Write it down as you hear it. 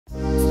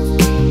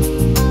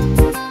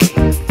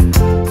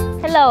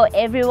Hello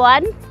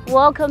everyone,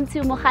 welcome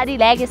to Mokgadi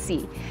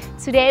Legacy.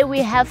 Today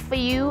we have for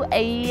you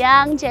a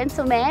young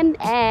gentleman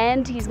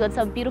and he's got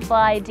some beautiful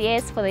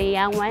ideas for the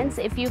young ones.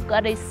 If you've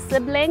got a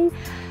sibling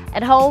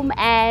at home,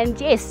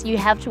 and yes, you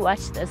have to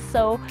watch this.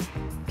 So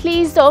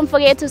please don't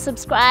forget to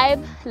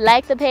subscribe,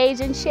 like the page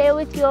and share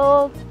with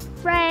your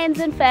friends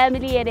and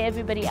family and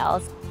everybody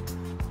else.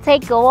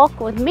 Take a walk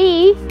with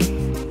me.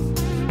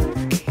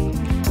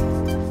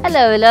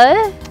 Hello,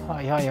 hello.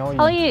 Hi, how are you?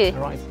 How are you?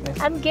 Right,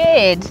 nice. I'm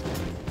good.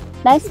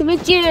 Nice to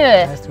meet you.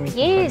 Nice to meet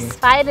you. Yes,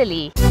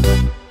 finally.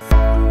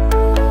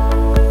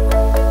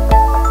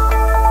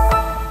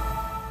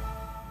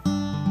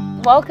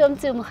 Welcome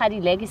to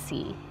Mokgadi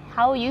Legacy.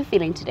 How are you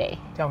feeling today?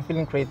 Yeah, I'm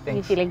feeling great, thanks.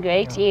 You're feeling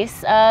great, Yeah.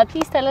 yes.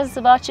 Please tell us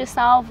about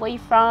yourself, where you're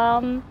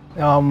from.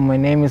 My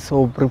name is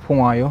Aubrey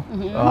Phungwayo.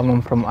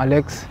 I'm from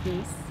Alex.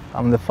 Yes.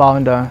 I'm the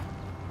founder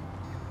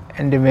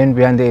and the man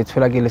behind the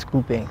Tholakele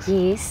School Bags.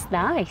 Yes,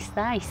 nice,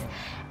 nice.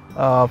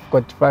 I've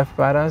got 5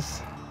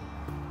 brothers.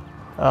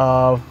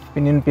 I've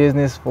been in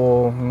business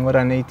for more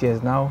than 8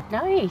 years now.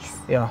 Nice.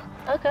 Yeah.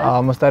 Okay.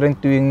 I started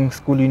doing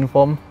school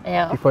uniform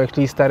Yeah. before I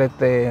actually started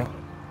the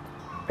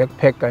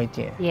backpack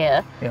idea.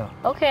 Yeah. Yeah.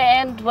 Okay,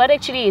 and what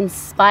actually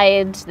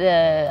inspired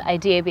the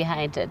idea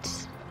behind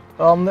it?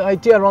 The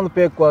idea around the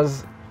bag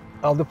was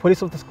the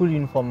police of the school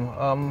uniform.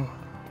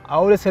 I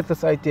always had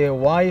this idea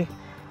why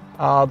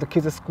the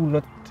kids at school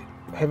not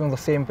having the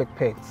same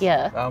backpacks.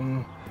 Yeah.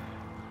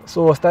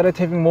 So I started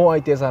having more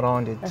ideas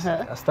around it.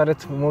 Uh-huh. I started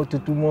to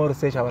do more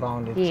research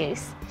around it.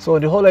 Yes. So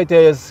the whole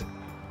idea is,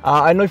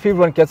 I know if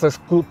everyone gets a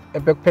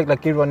backpack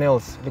like everyone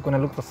else, they're gonna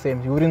look the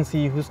same. You wouldn't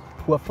see who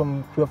are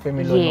from poor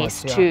family or not.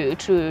 Yes, Yeah.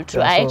 true.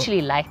 Yeah, I so-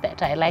 actually like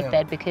that. I like Yeah.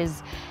 that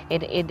because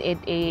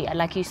it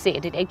like you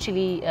said, it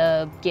actually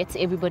gets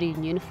everybody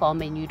in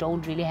uniform, and you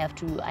don't really have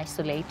to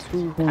isolate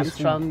who comes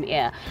who. from.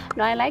 Yeah.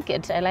 No, I like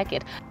it. I like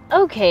it.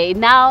 Okay,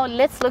 now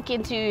let's look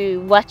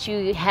into what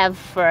you have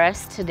for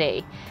us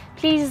today.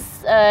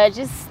 Please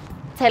just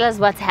tell us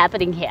what's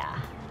happening here.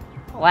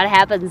 What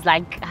happens,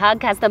 like how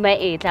customer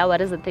ate,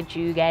 what is it that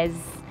you guys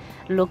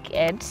look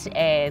at,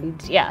 and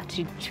yeah,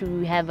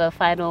 to have a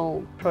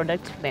final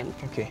product for them.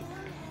 Okay.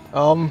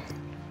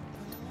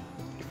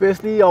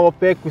 Firstly, our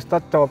bag, we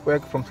start our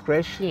bag from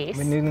scratch. Yes.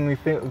 We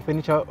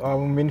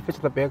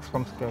manufacture the bags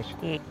from scratch.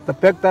 Yeah. The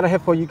bag that I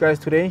have for you guys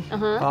today,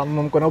 Uh-huh.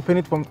 I'm gonna open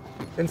it from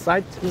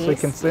inside so you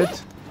Yes. can see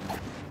it.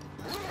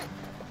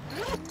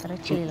 I'd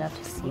actually love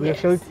to see We this.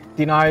 actually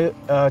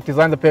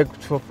designed the bag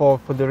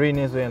for the rain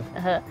as well.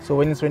 Uh-huh. So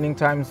when it's raining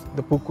times,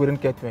 the book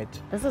wouldn't get wet.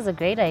 This is a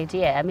great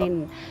idea. I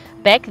mean,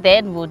 back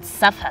then would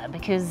suffer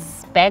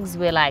because bags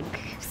were like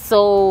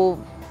so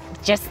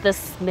just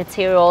this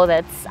material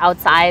that's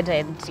outside,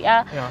 and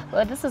yeah.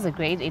 Well, this is a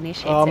great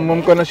initiative.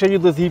 I'm gonna show you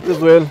the zip as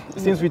well.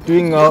 Since we're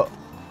doing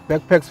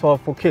backpacks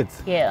for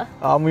kids, Yeah.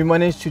 we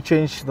managed to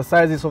change the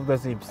sizes of the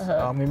zips.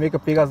 Uh-huh. We make a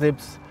bigger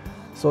zips.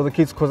 So the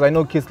kids, because I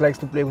know kids likes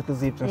to play with the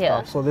zips and Yeah.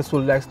 stuff, so this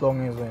will last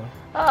long as well.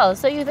 Oh,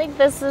 so you think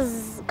this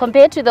is,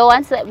 compared to the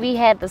ones that we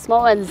had, the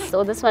small ones,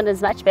 so this one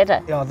is much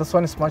better? Yeah, this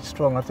one is much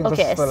stronger. I think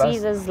Okay, this is the I see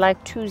last. there's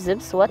like 2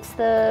 zips. What's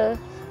the...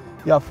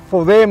 Yeah,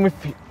 for them, if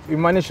you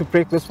manage to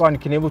break this one, you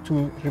can able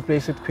to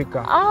replace it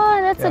quicker. Oh,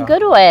 that's a Yeah.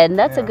 good one.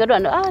 That's a Yeah. good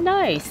one. Oh,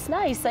 nice,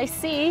 nice. I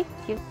see.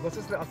 This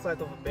is the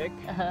outside of the bag.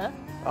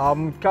 Uh-huh.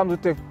 It comes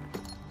with the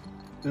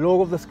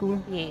logo of the school,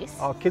 Yes.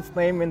 our kid's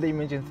name and the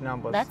emergency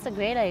numbers. That's a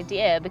great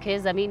idea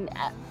because, I mean,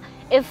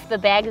 if the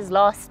bag is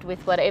lost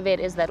with whatever it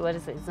is that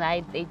was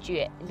inside, then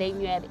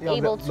you are Yeah,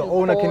 able the to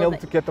owner can call able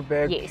to get the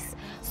bag. Yes.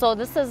 So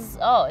this is,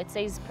 oh, it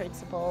says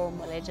Principal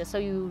Moleja. So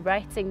you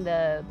writing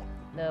the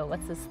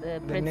what's this, the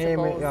The name,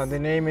 principal's yeah, the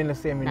name and the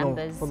same,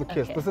 numbers. for the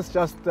kids. Okay. This is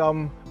just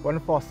one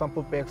of our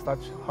sample bags that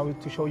how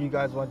to show you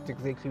guys what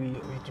exactly we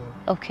do.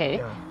 Okay.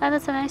 Yeah. Oh,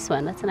 that's a nice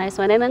one. That's a nice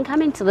one. And then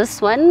coming to this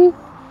one,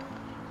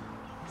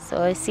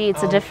 so I see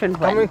it's a different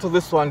one. Coming to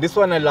this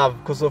one I love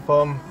because of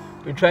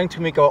we're trying to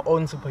make our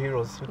own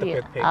superheroes with the Yeah.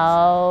 backpacks.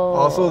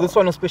 Oh. So this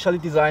one is specially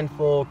designed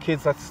for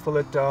kids that's still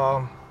at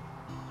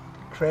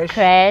crash.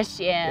 Crash,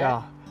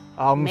 yeah.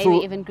 Yeah. Maybe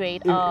so even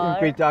grade in R.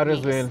 grade R as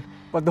Yes. well.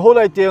 But the whole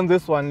idea on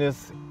this one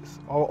is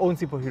our own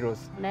superheroes.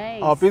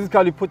 Nice.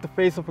 Basically, put the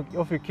face of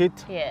your kid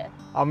Yeah.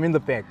 in the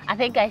bag. I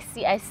think I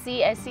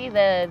see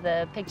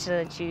the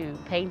picture that you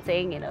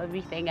painting and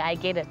everything. I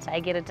get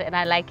it, and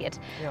I like it.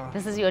 Yeah.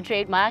 This is your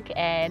trademark,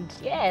 and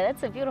yeah,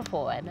 that's a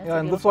beautiful one. That's a Yeah,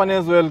 and this beautiful one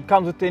as well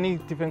comes with any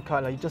different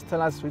color. You just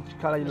tell us which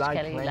color you Which like.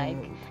 color you and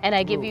like, and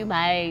I give you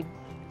my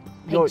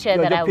your picture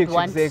that I would picture,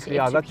 want exactly, it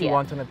yeah, to that you appear.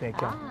 want on the bag.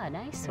 Yeah. Ah,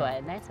 nice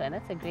one.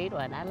 That's a great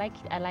one. I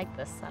like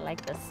this.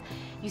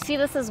 You see,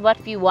 this is what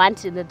we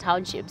want in the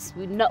townships.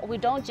 We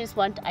don't just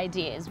want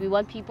ideas. We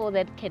want people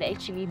that can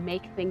actually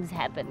make things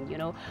happen, you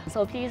know.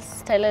 So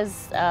please tell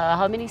us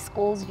how many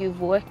schools you've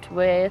worked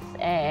with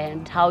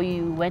and how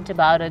you went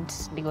about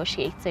it,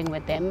 negotiating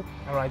with them.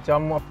 All right.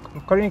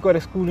 I've currently got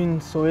a school in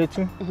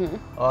Soweto.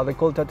 They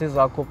call that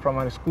Zako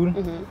Primary School.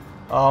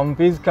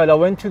 Basically, I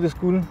went to the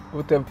school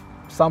with a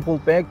sample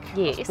bag.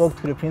 Yes. I spoke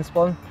to the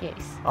principal.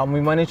 Yes. We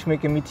managed to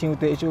make a meeting with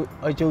the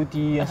HOD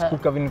and school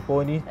governing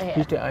body to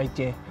pitch the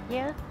idea.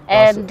 Yeah.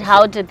 And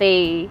how did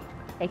they?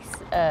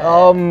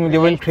 They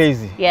went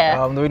crazy.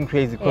 Yeah. They went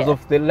crazy because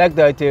of they like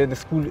the idea. The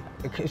school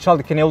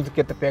child can able to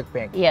get the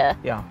backpack. Yeah.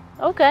 Yeah.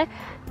 Okay.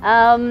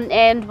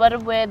 And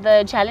what were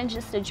the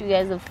challenges that you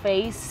guys have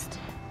faced?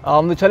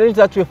 The challenge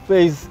that we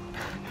face,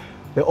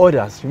 the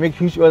orders. We make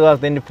huge orders,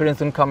 then the parents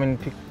don't come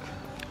and pick.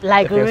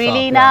 Like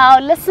really now,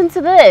 listen to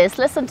this,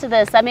 listen to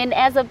this. I mean,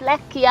 as a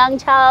black young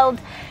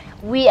child,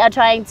 we are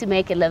trying to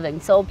make a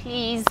living. So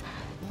please,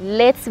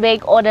 let's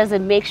make orders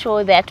and make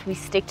sure that we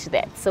stick to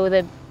that so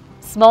that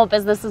small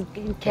businesses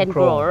can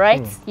grow,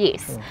 right?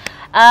 Yes.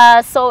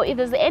 So if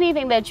there's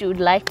anything that you would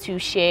like to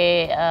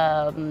share.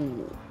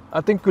 I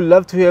think we'd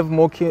love to have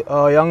more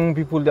young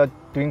people that are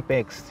doing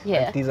bags,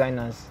 like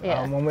designers.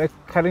 I'm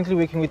currently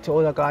working with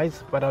other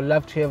guys, but I'd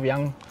love to have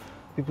young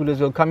people as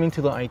well come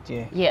into the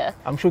idea. Yeah.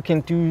 I'm sure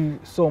can do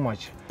so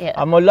much. Yeah.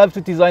 I'd love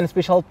to design a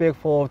special bag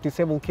for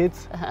disabled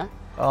kids.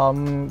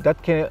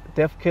 Deaf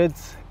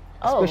kids,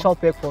 special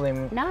bag for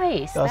them.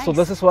 Nice, nice. So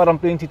this is what I'm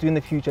planning to do in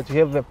the future, to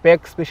have a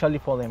bag specially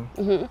for them.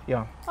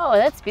 Yeah. Oh,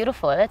 that's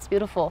beautiful. That's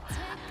beautiful.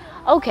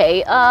 Okay,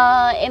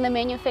 in the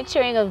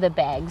manufacturing of the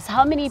bags,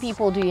 how many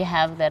people do you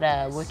have that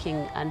are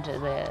working under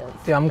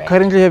the I'm brand?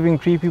 currently having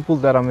 3 people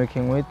that I'm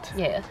working with.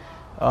 Yeah.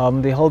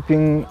 They're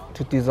helping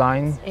to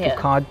design, to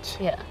cut,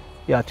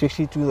 to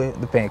actually do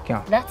the bag.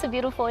 Yeah. That's a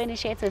beautiful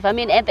initiative. I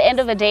mean, at the end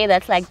of the day,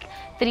 that's like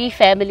 3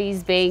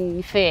 families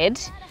being fed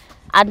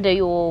under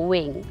your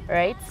wing,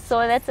 right? So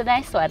that's a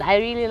nice one. I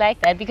really like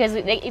that because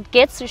it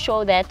gets to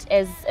show that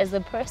as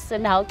a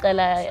person, how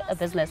a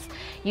business,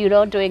 you're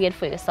not doing it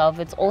for yourself.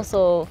 It's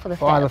also for the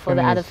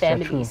other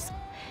families.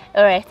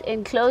 All right.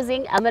 In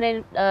closing, I'm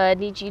gonna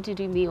need you to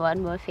do me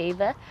one more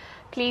favor.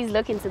 Please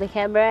look into the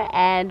camera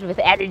and with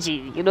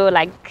energy. You know,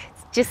 like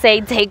just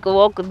say, "Take a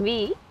walk with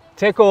me."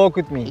 Take a walk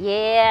with me.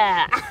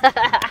 Yeah.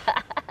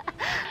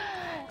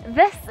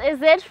 This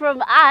is it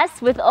from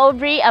us with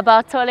Aubrey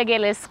about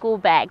Tholakele School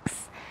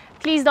Bags.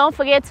 Please don't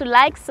forget to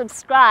like,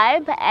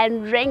 subscribe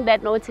and ring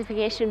that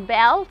notification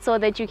bell so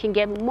that you can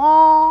get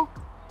more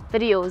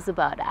videos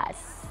about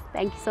us.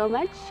 Thank you so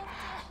much.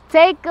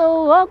 Take a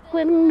walk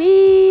with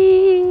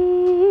me.